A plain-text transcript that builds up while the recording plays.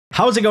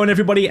How's it going,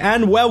 everybody,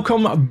 and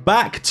welcome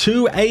back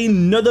to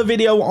another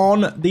video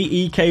on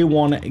the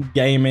EK1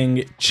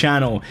 Gaming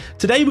channel.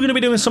 Today we're going to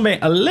be doing something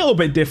a little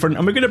bit different,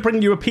 and we're going to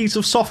bring you a piece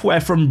of software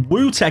from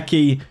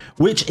voicechanger,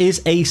 which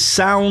is a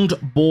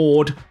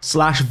soundboard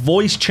slash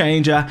voice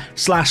changer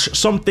slash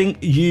something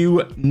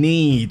you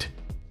need.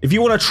 If you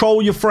want to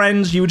troll your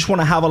friends, you just want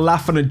to have a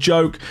laugh and a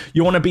joke,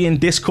 you want to be in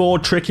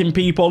Discord tricking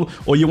people,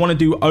 or you want to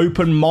do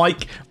open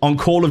mic on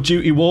Call of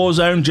Duty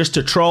Warzone just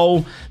to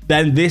troll,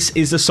 then this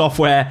is the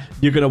software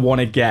you're going to want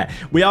to get.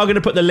 We are going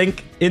to put the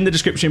link in the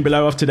description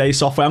below of today's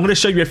software. I'm going to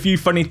show you a few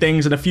funny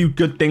things and a few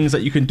good things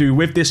that you can do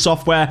with this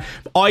software.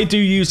 I do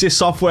use this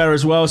software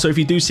as well, so if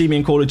you do see me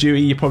in Call of Duty,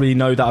 you probably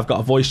know that I've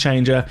got a voice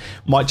changer.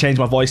 Might change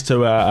my voice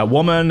to a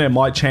woman, it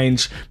might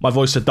change my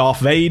voice to Darth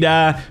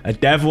Vader, a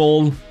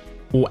devil,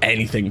 or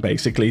anything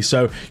basically.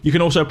 So you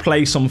can also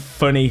play some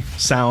funny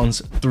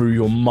sounds through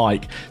your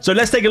mic. So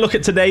let's take a look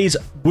at today's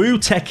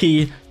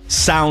voicechanger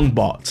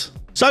SOUNDBOT.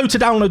 So to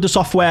download the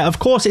software, of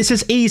course, it's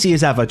as easy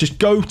as ever. Just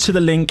go to the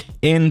link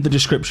in the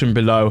description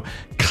below,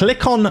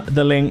 click on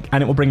the link,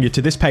 and it will bring you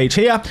to this page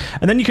here.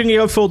 And then you can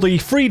go for the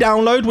free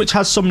download, which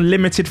has some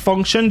limited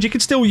functions. You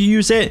can still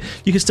use it.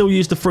 You can still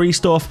use the free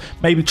stuff,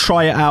 maybe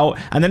try it out.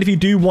 And then if you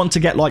do want to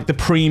get like the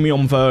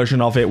premium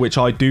version of it, which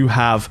I do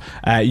have,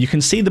 you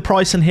can see the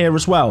price in here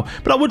as well.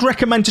 But I would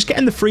recommend just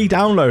getting the free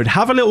download.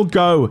 Have a little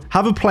go,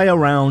 have a play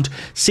around,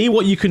 see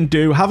what you can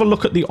do, have a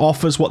look at the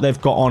offers, what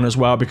they've got on as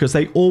well, because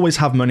they always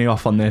have money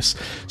off on this.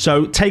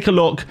 So take a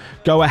look,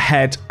 go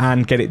ahead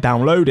and get it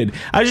downloaded.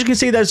 As you can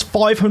see, there's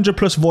 500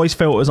 plus voice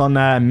filters on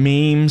there,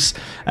 memes,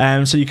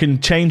 so you can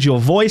change your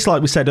voice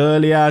like we said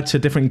earlier to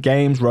different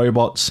games,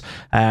 robots,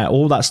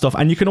 all that stuff.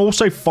 And you can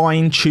also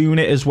fine tune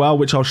it as well,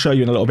 which I'll show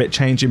you in a little bit,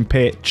 changing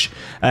pitch,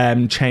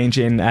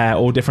 changing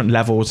all different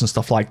levels and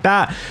stuff like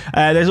that.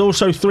 There's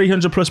also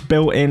 300 plus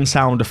built-in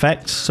sound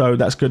effects, so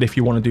that's good if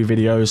you want to do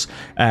videos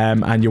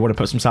and you want to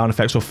put some sound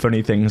effects or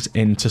funny things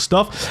into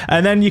stuff.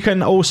 And then you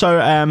can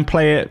also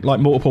play it like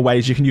multiple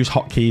ways. You can use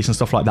hotkeys and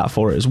stuff like that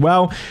for it as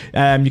well.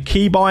 You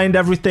keybind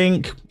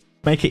everything,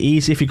 make it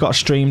easy. If you've got a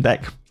Stream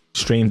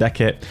Deck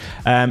it,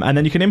 and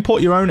then you can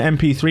import your own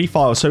MP3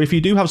 file. So if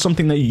you do have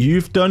something that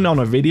you've done on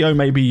a video,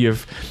 maybe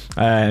you've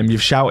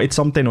shouted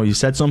something, or you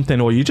said something,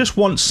 or you just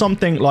want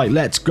something like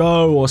 "let's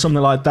go" or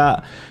something like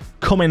that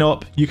coming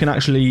up, you can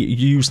actually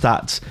use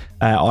that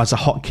as a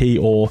hotkey,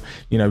 or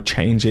you know,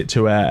 change it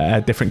to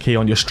a different key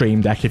on your Stream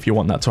Deck if you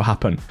want that to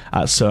happen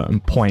at certain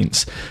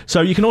points.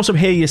 So you can also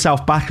hear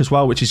yourself back as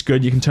well, which is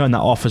good. You can turn that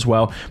off as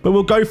well, but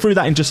we'll go through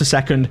that in just a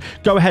second.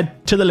 Go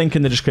ahead to the link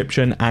in the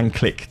description and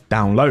click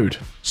download.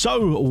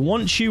 So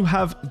once you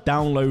have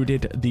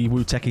downloaded the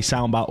voicechanger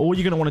soundbar, all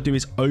you're going to want to do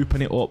is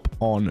open it up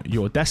on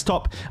your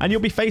desktop, and you'll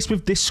be faced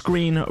with this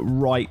screen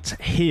right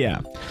here.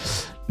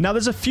 Now,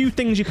 there's a few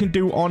things you can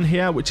do on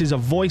here, which is a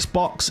voice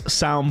box,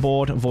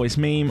 soundboard, voice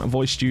meme,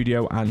 voice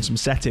studio, and some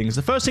settings.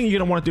 The first thing you're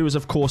going to want to do is,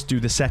 of course, do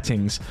the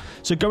settings.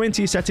 So go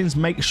into your settings,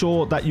 make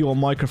sure that your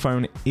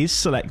microphone is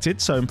selected.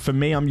 So for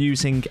me, I'm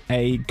using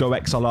a Go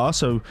XLR,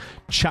 so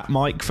chat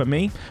mic for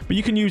me. But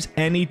you can use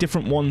any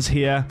different ones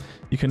here.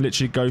 You can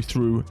literally go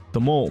through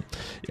them all.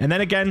 And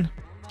then again,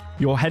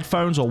 your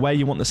headphones, or where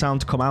you want the sound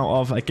to come out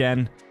of,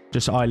 again,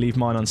 just I leave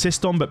mine on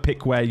system, but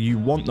pick where you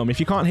want them. If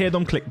you can't hear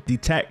them, click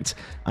detect,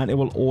 and it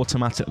will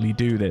automatically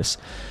do this.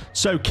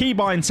 So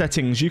keybind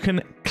settings, you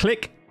can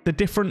click the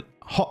different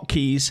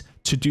hotkeys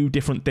to do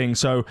different things.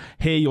 So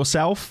hear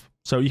yourself.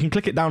 So you can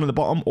click it down at the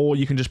bottom, or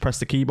you can just press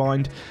the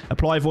keybind.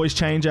 Apply voice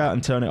changer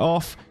and turn it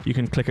off. You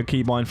can click a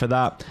keybind for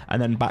that.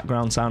 And then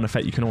background sound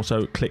effect, you can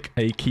also click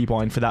a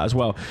keybind for that as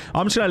well.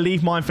 I'm just going to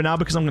leave mine for now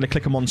because I'm going to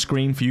click them on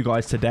screen for you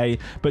guys today.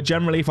 But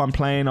generally, if I'm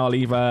playing, I'll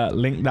either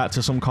link that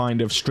to some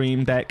kind of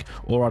Stream Deck,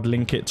 or I'd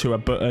link it to a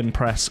button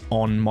press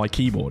on my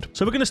keyboard.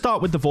 So we're going to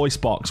start with the voice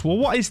box. Well,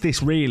 what is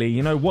this really?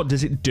 You know, what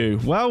does it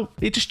do? Well,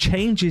 it just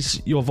changes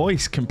your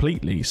voice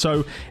completely.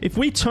 So if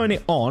we turn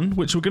it on,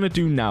 which we're going to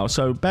do now,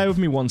 so bear with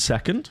me 1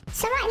 second.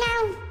 So right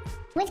now,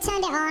 we've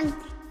turned it on,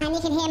 and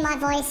you can hear my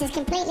voice has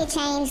completely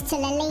changed to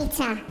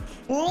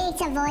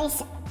Lolita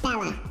voice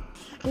Bella.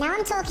 And now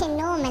I'm talking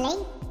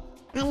normally,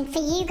 and for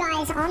you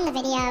guys on the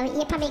video,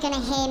 you're probably going to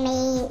hear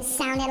me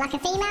sounding like a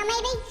female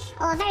maybe,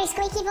 or a very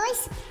squeaky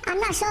voice. I'm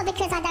not sure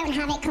because I don't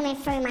have it coming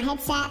through my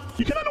headset.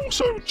 You can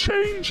also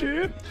change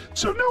it.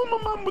 So now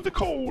I'm a man with a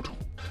cold.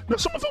 Now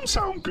some of them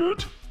sound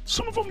good,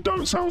 some of them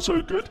don't sound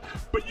so good,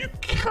 but you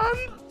can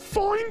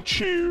fine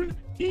tune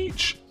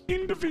each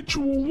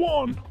individual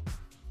one.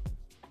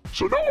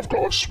 So now I've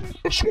got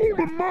a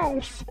swollen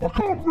mouth, I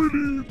can't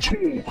really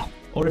talk.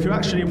 Or if you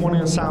actually want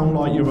to sound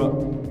like you're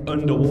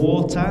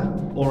underwater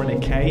or in a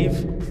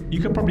cave, you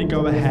could probably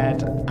go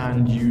ahead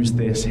and use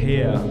this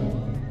here.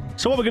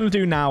 So what we're going to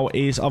do now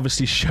is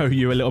obviously show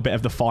you a little bit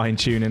of the fine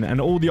tuning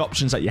and all the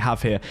options that you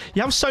have here.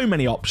 You have so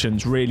many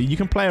options, really. You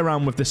can play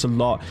around with this a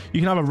lot.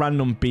 You can have a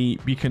random beat.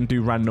 You can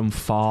do random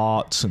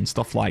farts and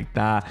stuff like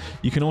that.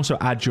 You can also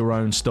add your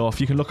own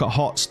stuff. You can look at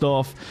hot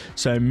stuff.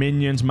 So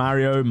Minions,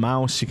 Mario,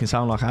 Mouse. You can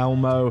sound like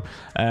Elmo.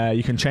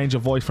 You can change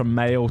your voice from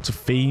male to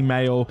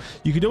female.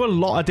 You can do a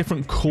lot of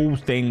different cool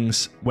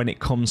things when it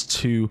comes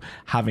to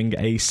having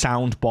a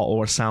soundbot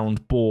or a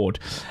soundboard.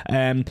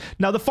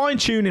 Now the fine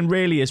tuning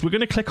really is, we're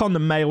going to click on the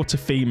male to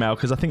female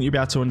because I think you'll be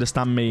able to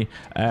understand me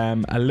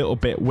a little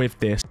bit with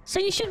this. So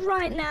you should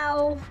right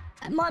now,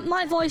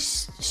 my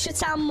voice should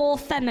sound more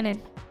feminine.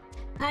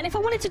 And if I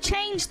wanted to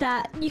change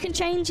that, you can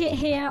change it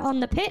here on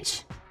the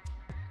pitch.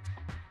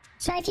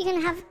 So if you can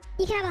have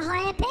a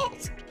higher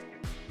pitch?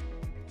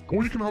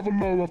 Or you can have a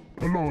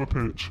lower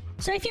pitch.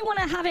 So if you want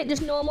to have it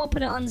just normal,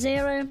 put it on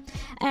 0.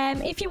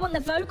 If you want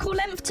the vocal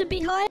length to be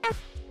higher,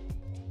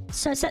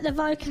 so set the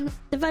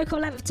vocal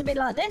length to be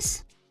like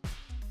this.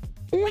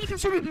 Or you can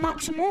set it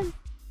maximum,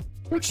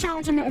 which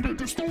sounds a little bit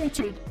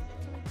distorted.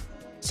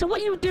 So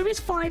what you do is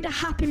find a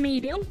happy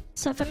medium.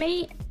 So for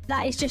me,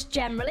 that is just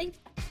generally,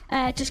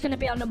 just going to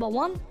be on number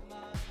 1.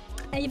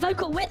 And your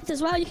vocal width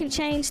as well, you can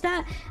change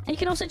that. And you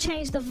can also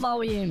change the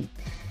volume.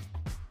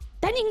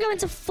 Then you can go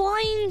into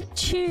fine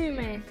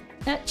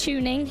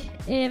tuning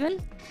even.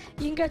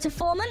 You can go to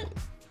formant.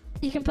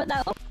 You can put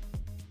that up.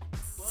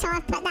 So I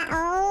put that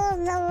all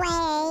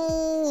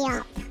the way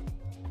up,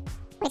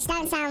 which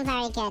don't sound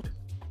very good.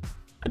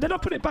 And then I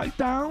put it back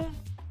down.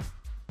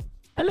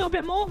 A little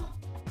bit more.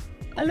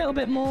 A little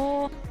bit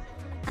more.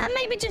 And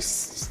maybe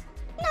just,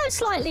 no,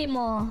 slightly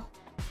more.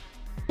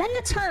 Then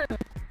the tone.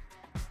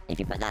 If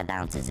you put that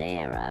down to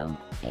 0,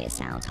 it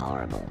sounds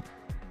horrible.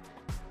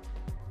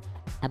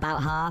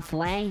 About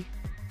halfway,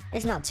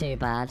 it's not too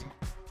bad.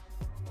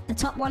 The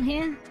top one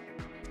here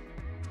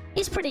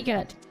is pretty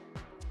good.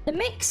 The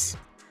mix,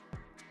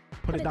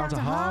 Put it down to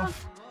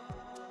half.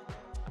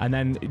 And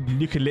then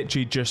you can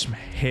literally just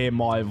hear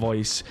my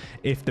voice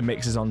if the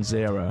mix is on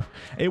 0.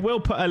 It will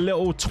put a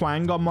little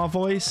twang on my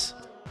voice,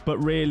 but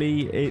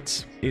really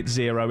it's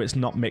 0. It's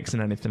not mixing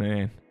anything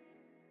in.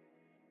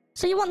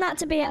 So you want that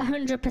to be at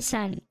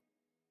 100%.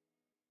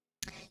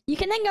 You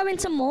can then go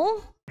into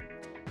more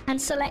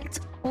and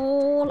select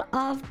all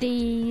of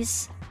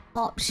these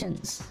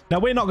options. Now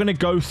we're not going to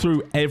go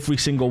through every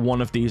single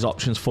one of these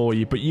options for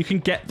you, but you can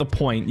get the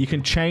point. You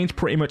can change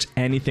pretty much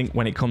anything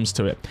when it comes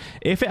to it.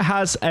 If it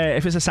has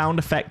if it's a sound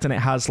effect and it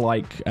has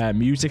like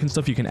music and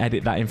stuff, you can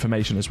edit that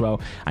information as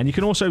well, and you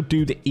can also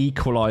do the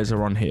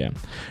equalizer on here.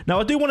 Now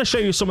I do want to show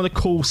you some of the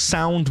cool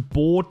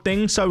soundboard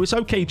things. So it's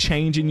okay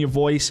changing your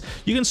voice.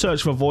 You can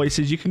search for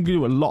voices, you can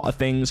do a lot of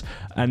things,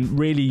 and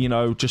really, you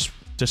know, just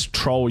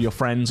troll your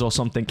friends or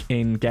something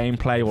in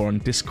gameplay or on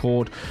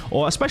Discord,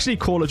 or especially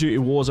Call of Duty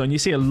Warzone. You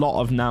see a lot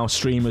of now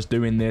streamers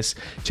doing this,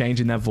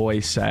 changing their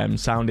voice,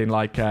 sounding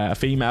like a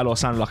female or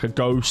sounding like a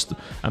ghost,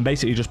 and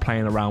basically just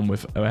playing around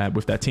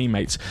with their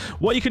teammates.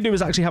 What you can do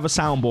is actually have a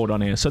soundboard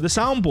on here. So the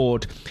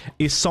soundboard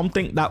is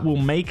something that will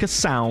make a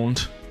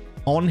sound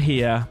on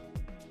here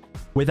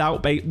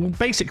without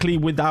basically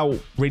without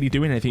really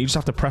doing anything. You just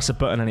have to press a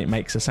button and it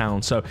makes a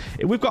sound. So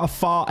we've got a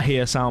fart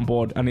here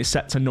soundboard and it's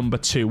set to number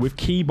 2. We've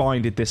key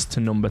binded this to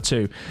number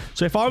 2.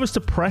 So if I was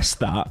to press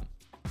that,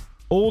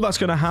 all that's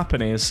going to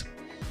happen is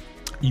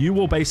you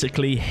will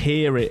basically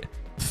hear it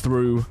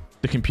through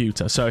the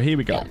computer. So here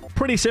we go.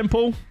 Pretty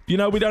simple. You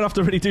know, we don't have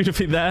to really do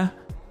anything there.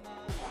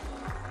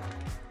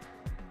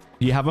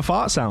 You have a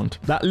fart sound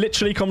that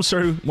literally comes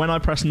through when I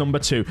press number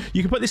 2.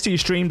 You can put this to your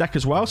stream deck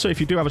as well. So if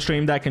you do have a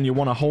stream deck and you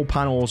want a whole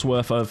panel's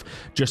worth of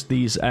just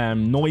these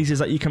noises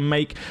that you can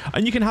make,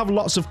 and you can have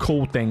lots of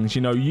cool things.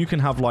 You know, you can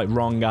have like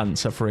wrong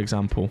answer, for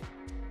example.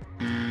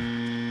 So,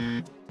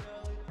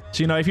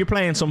 you know, if you're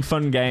playing some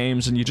fun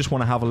games and you just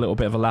want to have a little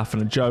bit of a laugh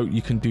and a joke,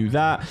 you can do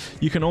that.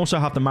 You can also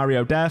have the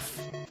Mario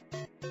Death.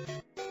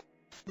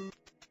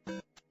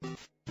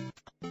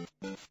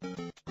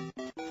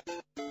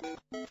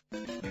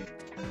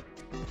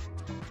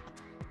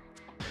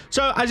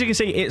 So as you can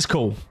see, it's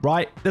cool,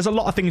 right? There's a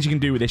lot of things you can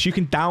do with this. You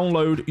can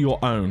download your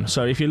own.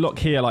 So if you look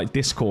here, like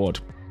Discord,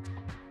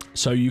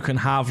 so you can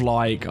have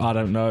like, I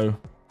don't know,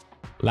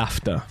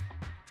 laughter.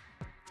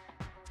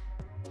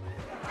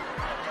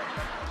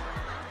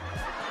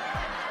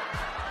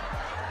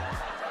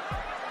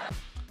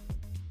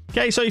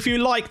 Okay, so if you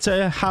like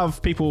to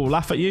have people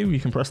laugh at you, you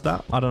can press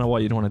that. I don't know why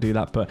you'd want to do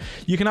that, but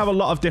you can have a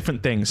lot of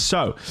different things.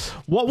 So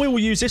what we will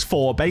use this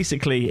for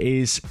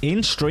basically is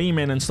in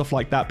streaming and stuff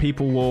like that,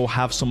 people will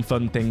have some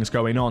fun things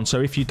going on.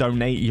 So if you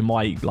donate, you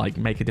might like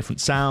make a different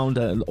sound,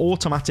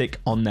 automatic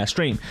on their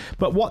stream.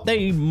 But what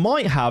they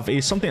might have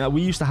is something that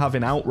we used to have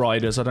in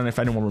Outriders. I don't know if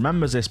anyone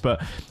remembers this,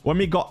 but when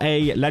we got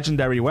a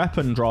legendary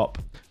weapon drop,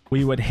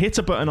 we would hit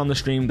a button on the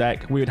Stream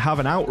Deck, we would have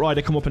an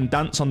Outrider come up and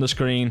dance on the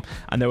screen,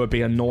 and there would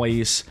be a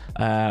noise,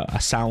 a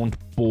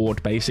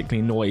soundboard,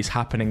 basically noise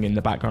happening in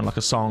the background, like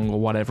a song or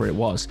whatever it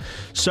was.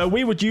 So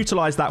we would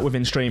utilize that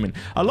within streaming.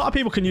 A lot of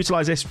people can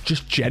utilize this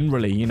just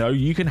generally, you know,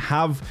 you can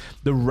have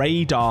the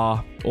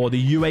radar or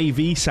the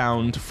UAV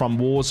sound from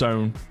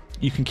Warzone.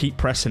 You can keep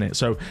pressing it,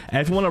 so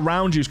everyone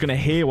around you is going to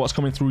hear what's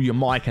coming through your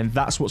mic, and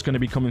that's what's going to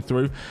be coming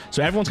through.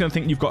 So everyone's going to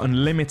think you've got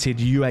unlimited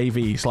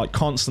UAVs, like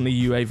constantly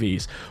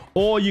UAVs.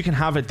 Or you can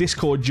have a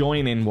Discord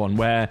join-in one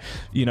where,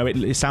 you know,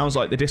 it sounds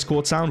like the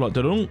Discord sound, like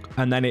da-dunk,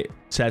 and then it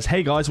says,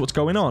 hey guys, what's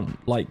going on?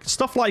 Like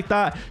stuff like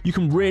that. You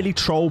can really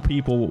troll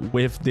people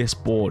with this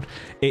board.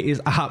 It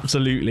is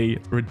absolutely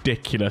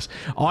ridiculous.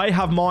 I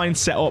have mine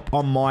set up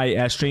on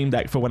my Stream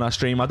Deck for when I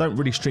stream. I don't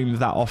really stream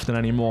that often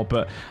anymore,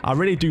 but I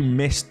really do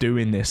miss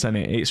doing this, and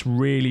it's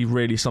really,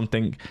 really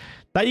something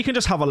that you can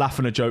just have a laugh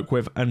and a joke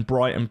with and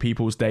brighten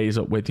people's days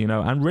up with, you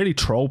know, and really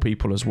troll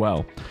people as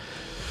well.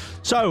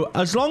 So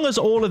as long as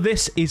all of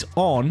this is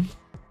on,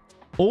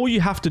 all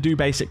you have to do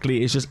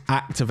basically is just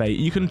activate.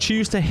 You can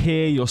choose to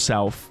hear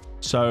yourself.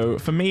 So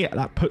for me,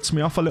 that puts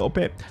me off a little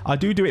bit. I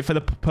do it for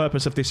the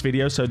purpose of this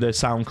video, so the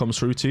sound comes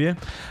through to you.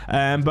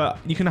 But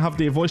you can have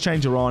the voice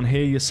changer on,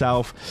 hear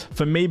yourself.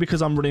 For me,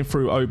 because I'm running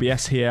through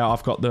OBS here,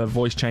 I've got the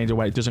voice changer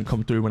where it doesn't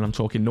come through when I'm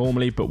talking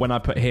normally, but when I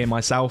put hear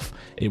myself,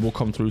 it will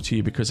come through to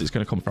you because it's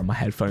going to come from my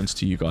headphones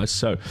to you guys.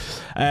 So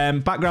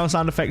background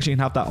sound effects, you can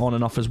have that on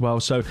and off as well.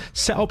 So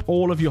set up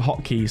all of your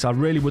hotkeys. I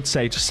really would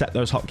say just set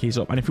those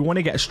hotkeys up. And if you want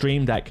to get a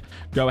Stream Deck,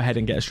 go ahead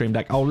and get a Stream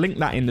Deck. I'll link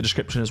that in the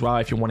description as well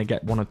if you want to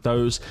get one of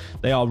those.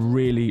 They are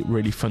really,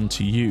 really fun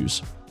to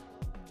use.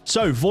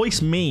 So,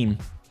 voice meme.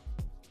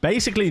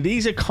 Basically,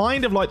 these are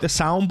kind of like the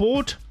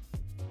soundboard,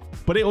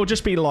 but it will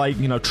just be like,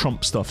 you know,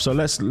 Trump stuff. So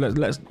let's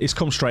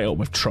come straight up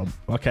with Trump.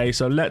 Okay,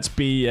 so let's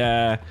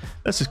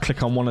just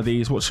click on one of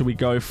these. What should we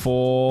go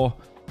for?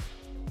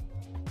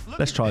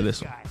 Let's try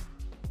this one.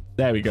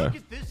 There we go. Look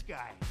at this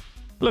guy.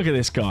 Look at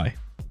this guy.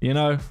 You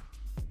know,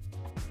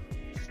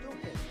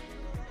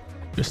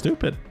 you're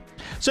stupid.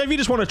 So if you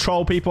just want to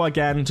troll people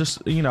again,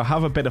 just, you know,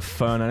 have a bit of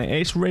fun, and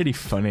it's really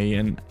funny.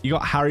 And you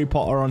got Harry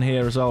Potter on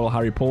here as well, or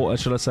Harry Porter,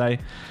 should I say?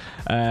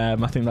 I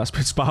think that's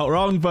been spelled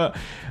wrong, but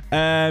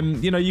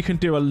you know, you can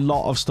do a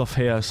lot of stuff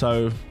here.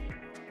 So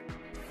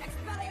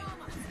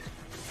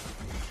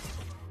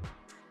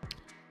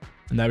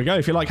and there we go.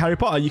 If you like Harry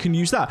Potter, you can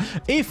use that.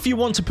 If you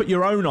want to put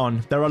your own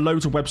on, there are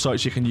loads of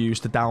websites you can use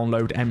to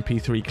download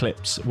MP3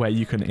 clips where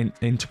you can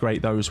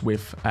integrate those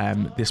with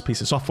this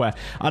piece of software.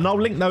 And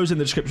I'll link those in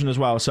the description as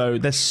well. So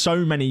there's so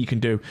many you can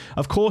do.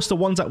 Of course, the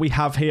ones that we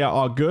have here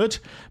are good,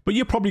 but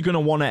you're probably going to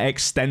want to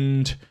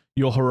extend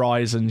your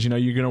horizons. You know,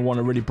 you're going to want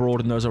to really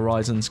broaden those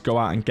horizons. Go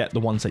out and get the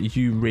ones that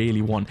you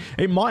really want.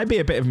 It might be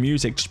a bit of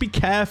music. Just be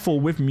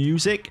careful with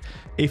music.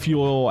 If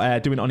you're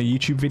doing it on a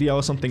YouTube video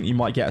or something, you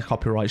might get a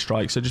copyright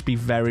strike. So just be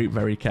very,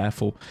 very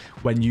careful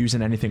when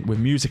using anything with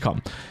music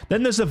on.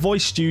 Then there's the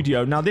voice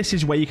studio. Now this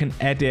is where you can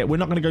edit. We're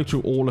not going to go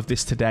through all of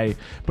this today,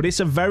 but it's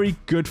a very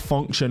good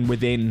function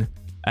within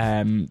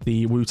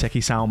the WooTechie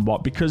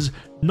soundbot, because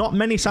not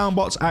many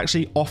soundbots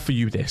actually offer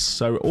you this.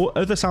 So all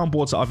other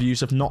soundboards that I've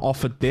used have not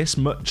offered this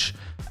much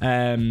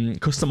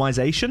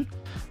customization.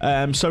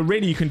 So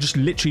really you can just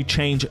literally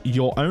change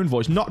your own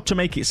voice, not to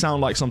make it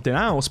sound like something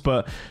else,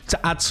 but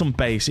to add some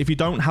bass. If you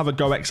don't have a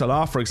Go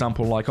XLR, for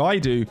example, like I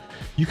do,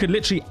 you could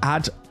literally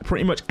add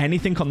pretty much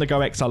anything on the Go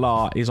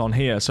XLR is on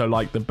here. So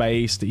like the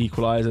bass, the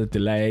equalizer,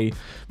 delay,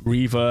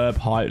 reverb,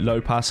 high,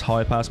 low pass,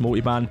 high pass,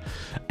 multiband,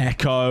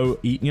 echo,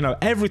 you know,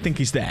 everything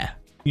is there.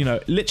 You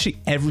know, literally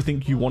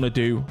everything you want to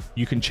do,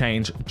 you can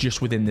change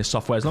just within this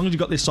software. As long as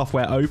you've got this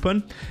software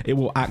open, it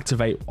will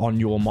activate on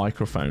your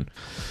microphone.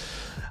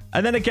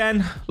 And then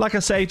again, like I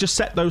say, just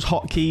set those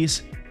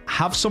hotkeys,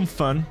 have some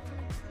fun.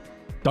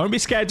 Don't be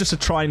scared just to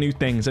try new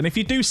things. And if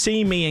you do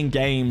see me in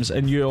games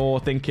and you're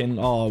thinking,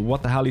 oh,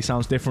 what the hell, he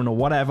sounds different or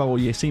whatever, or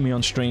you see me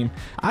on stream,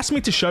 ask me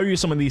to show you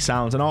some of these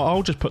sounds and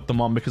I'll just put them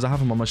on because I have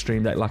them on my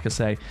Stream Deck, like I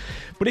say.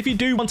 But if you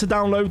do want to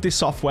download this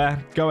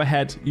software, go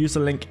ahead, use the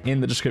link in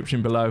the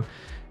description below.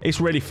 It's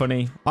really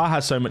funny. I had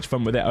so much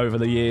fun with it over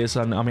the years,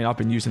 and I mean, I've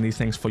been using these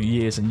things for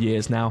years and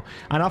years now,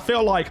 and I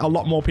feel like a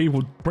lot more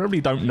people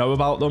probably don't know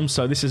about them,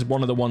 so this is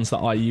one of the ones that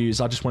I use.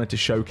 I just wanted to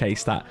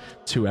showcase that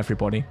to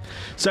everybody.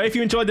 So if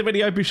you enjoyed the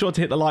video, be sure to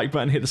hit the like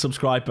button, hit the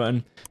subscribe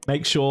button.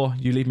 Make sure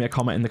you leave me a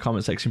comment in the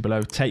comment section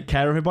below. Take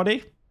care,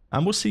 everybody,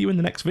 and we'll see you in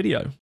the next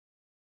video.